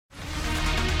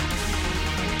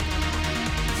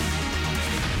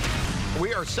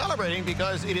we are celebrating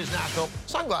because it is National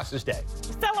Sunglasses Day.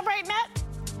 Celebrating that?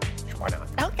 Why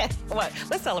not? Okay, well,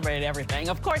 let's celebrate everything.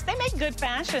 Of course, they make good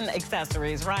fashion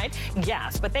accessories, right?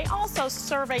 Yes, but they also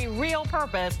serve a real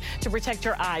purpose to protect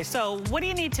your eyes. So what do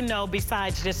you need to know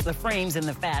besides just the frames and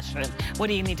the fashion? What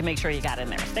do you need to make sure you got in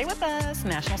there? Stay with us.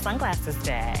 National Sunglasses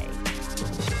Day.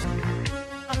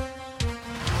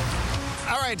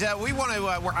 All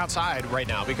right, we're outside right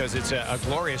now because it's a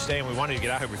glorious day and we wanted to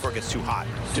get out here before it gets too hot,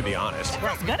 to be honest.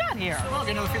 It's good out here. Well,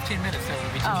 another 15 minutes, so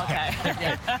it'll be too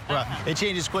Okay. Well, it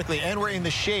changes quickly, and we're in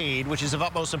the shade, which is of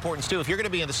utmost importance, too. If you're going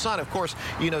to be in the sun, of course,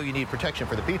 you know you need protection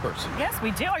for the peepers. Yes,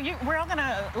 we do. We're all going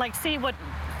to, like, see what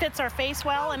fits our face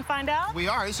well and find out? We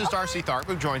are. This is Darcy Tharp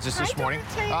who joins us this morning.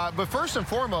 But first and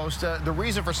foremost, the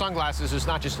reason for sunglasses is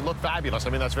not just to look fabulous. I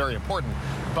mean, that's very important.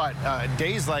 But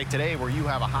days like today where you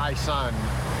have a high sun,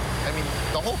 I mean,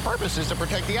 the whole purpose is to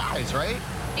protect the eyes, right?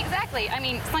 Exactly. I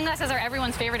mean, sunglasses are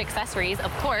everyone's favorite accessories,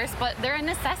 of course, but they're a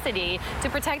necessity to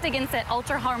protect against that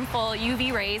ultra-harmful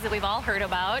UV rays that we've all heard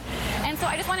about. And so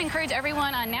I just want to encourage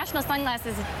everyone on National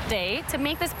Sunglasses Day to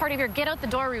make this part of your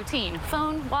get-out-the-door routine.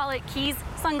 Phone, wallet, keys,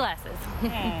 sunglasses.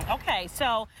 Okay,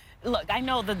 so look, I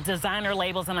know the designer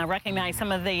labels, and I recognize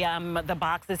some of the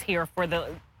boxes here for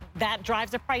that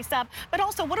drives the price up. But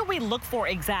also, what do we look for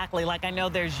exactly? Like, I know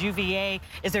there's UVA.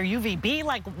 Is there UVB?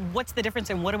 Like, what's the difference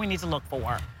and what do we need to look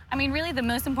for? I mean, really, the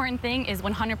most important thing is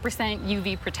 100%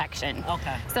 UV protection.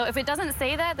 Okay. So if it doesn't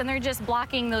say that, then they're just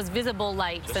blocking those visible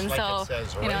lights. Just and like so, it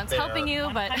says you know, right it's there. helping you,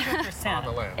 but 100%. On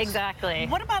the lens. Exactly.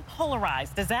 What about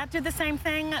polarized? Does that do the same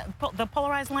thing? The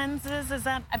polarized lenses, is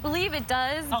that? I believe it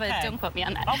does, but Okay. don't quote me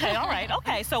on that. Okay, all right.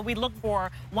 Okay, so we look for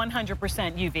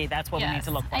 100% UV. That's what we need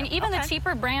to look for. And even the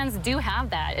cheaper brands do have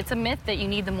that. It's a myth that you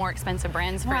need the more expensive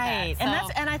brands for right. that.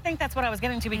 So. And I think that's what I was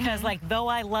getting to because, like, though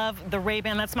I love the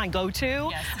Ray-Ban, that's my go-to.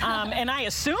 Yes. And I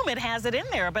assume it has it in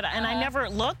there, but I never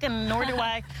look, and nor do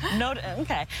I notice.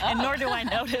 Okay, and nor do I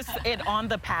notice it on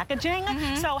the packaging.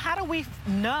 So how do we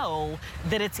know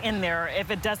that it's in there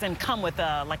if it doesn't come with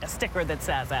like a sticker that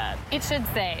says that? It should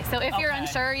say. So if you're Okay.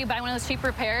 unsure, you buy one of those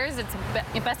cheaper pairs. It's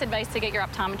best advice to get your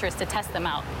optometrist to test them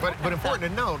out. But important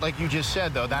to note, like you just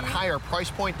said, though, that higher price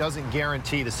point doesn't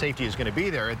guarantee the safety is going to be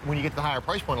there. When you get to the higher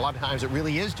price point, a lot of times it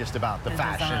really is just about the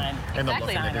fashion design. and the look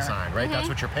Exactly. and the design, right? That's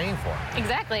what you're paying for.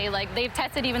 Exactly. Like they've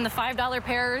tested even the $5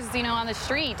 pairs, you know, on the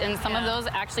street, and some of those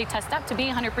actually test up to be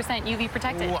 100% UV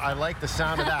protected. Ooh, I like the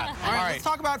sound of that. All right, let's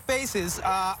talk about faces.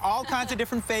 All kinds of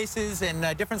different faces and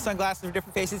different sunglasses for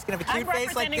different faces. You can have a I'm cute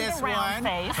face like representing this the round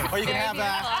one, face. or you can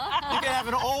Very have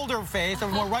an older face or a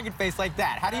more rugged face like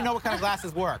that. How do you know what kind of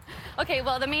glasses work? Okay,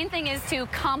 well, the main thing is to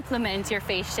complement your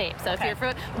face shape. So if you're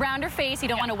a rounder face, you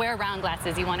don't want to wear round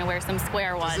glasses. You want to wear some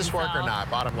square ones. Does this work or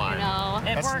not? Bottom line. No.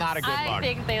 That's works. not a good I look.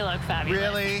 think they look fabulous.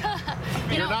 Really?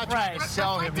 You're not trying to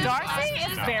sell him these Darcy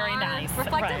glasses, is no. very nice.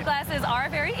 Reflective Right. glasses are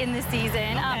very in this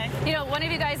season. Okay. You know, one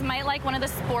of you guys might like one of the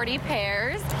sporty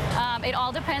pairs. It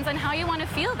all depends on how you want to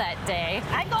feel that day.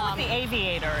 I go with the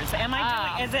aviators. Am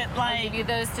I doing? Is it like? I'll give you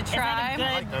those to Is try. that a good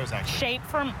I like those, actually. shape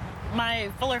for my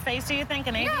fuller face? Do you think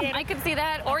an aviator? Yeah, I could see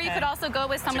that. Or you Okay. could also go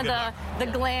with some of That's the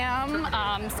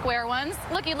glam square ones.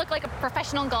 Look, you look like a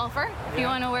professional golfer if you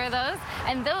want to wear those.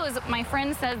 And those, my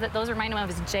friend says that those remind him of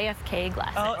his JFK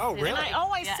glasses. Oh, really? And I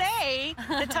always Yes. say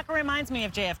that Tucker reminds me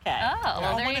of JFK. Oh,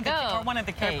 well, Or there one you of the, go. Or one of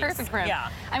the They're Ks. perfect for him. Yeah.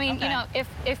 I mean, Okay. you know,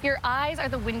 if your eyes are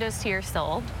the windows to your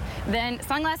soul, then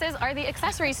sunglasses are the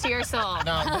accessories to your soul.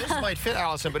 Now, this might fit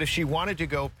Allison, but if she wanted to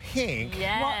go pink,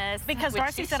 Yes. Well, because which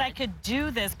Darcy you said I should. could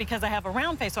do this because I have a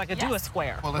round face, so I could do a Yes.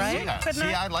 square. well, let's right? see that. Couldn't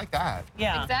See, I? I like that.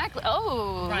 Yeah. Exactly.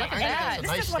 Oh, Right. look at I think that. that's a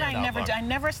This nice is what I standout never look. do. I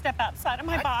never step outside of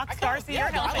my box. Darcy, you're I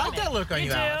helping like me. that look on you,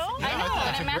 You do? Allison. Yeah, I know, think and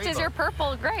that's it a great matches your look.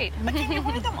 purple great. But can you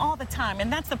wear them all the time?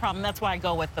 And that's the problem. That's why I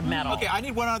go with the metal. Okay, I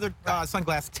need one other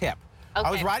sunglass tip. I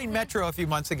was Okay. riding Metro a few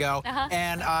months ago,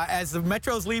 and as the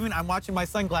Metro's leaving, I'm watching my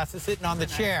sunglasses sitting on the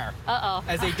chair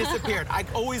as they disappeared. I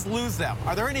always lose them.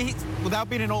 Are there any, without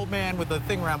being an old man with a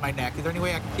thing around my neck, is there any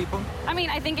way I can keep them? I mean,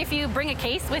 I think if you bring a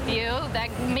case with you, that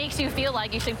makes you feel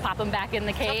like you should pop them back in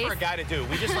the Tough case. for a guy to do.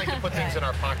 We just like to put things in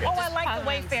our pockets. Oh, I like the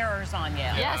Wayfarers on you.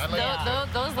 Yes, I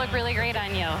like those look really great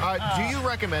on you. Do you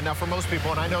recommend, now for most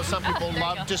people, and I know some people There you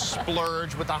love go. to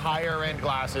splurge with the higher end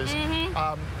glasses,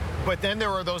 but then there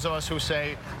are those of us who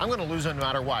say, I'm going to lose them no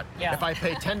matter what. Yeah. If I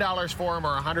pay $10 for them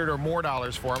or $100 or more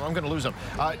for them, I'm going to lose them.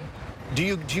 Do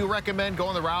you recommend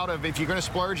going the route of, if you're going to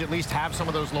splurge, at least have some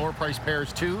of those lower price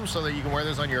pairs too, so that you can wear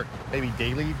those on your maybe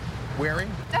daily wearing?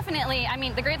 Definitely. I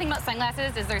mean, the great thing about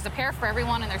sunglasses is there's a pair for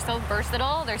everyone, and they're so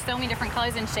versatile. There's so many different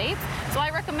colors and shapes. So I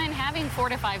recommend having 4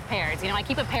 to 5 pairs. You know, I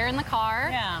keep a pair in the car.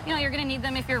 Yeah. You know, you're going to need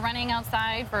them if you're running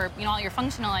outside for, you know, all your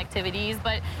functional activities.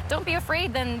 But don't be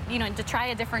afraid then, you know, to try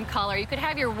a different color. You could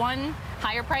have your one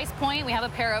higher price point. We have a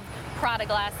pair of Prada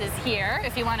glasses here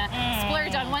if you want to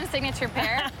splurge on one signature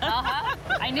pair.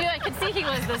 I knew, I could see he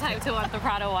was the type to want the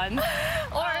Prada ones.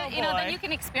 Or, you know, then you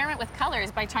can experiment with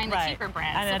colors by trying the cheaper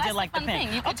brands. And so I that's did like the fun the pink.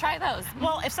 thing. You could try those.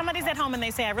 Well, if somebody's at home and they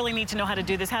say, I really need to know how to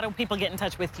do this, how do people get in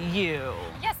touch with you?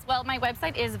 Yes, well, my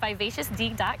website is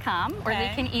vivaciousd.com, or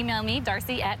they can email me,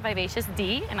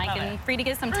 Darcy@vivaciousd, and I can free to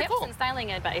give some tips and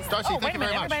styling advice. Darcy, Wait thank a you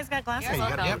minute, very much. everybody's got glasses? You're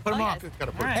welcome. Yeah, put them on.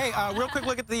 Hey, Hey, real quick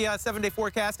look at the 7-day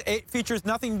forecast. It features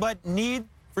nothing but need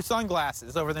for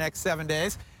sunglasses over the next 7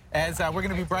 days. As we're going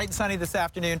to be bright and sunny this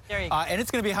afternoon, There you go. and it's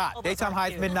going to be hot. Oh, those Daytime are highs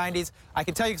cute. mid-90s. I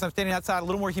can tell you because I'm standing outside, a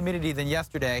little more humidity than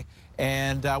yesterday,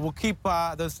 and we'll keep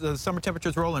those summer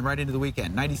temperatures rolling right into the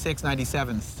weekend. 96,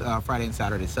 97 Friday and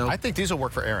Saturday. So I think these will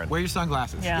work for Aaron. wear your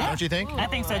sunglasses. Yeah. Don't you think? I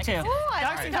think so too. I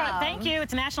Darcy, like them. thank you.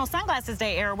 It's National Sunglasses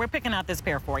Day, Aaron. We're picking out this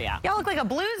pair for you. Y'all look like a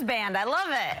blues band. I love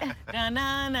it.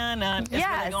 It's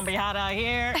Yes. really gonna be hot out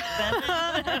here.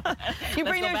 You Let's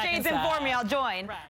bring go those back shades in inside. for me. I'll join. Right.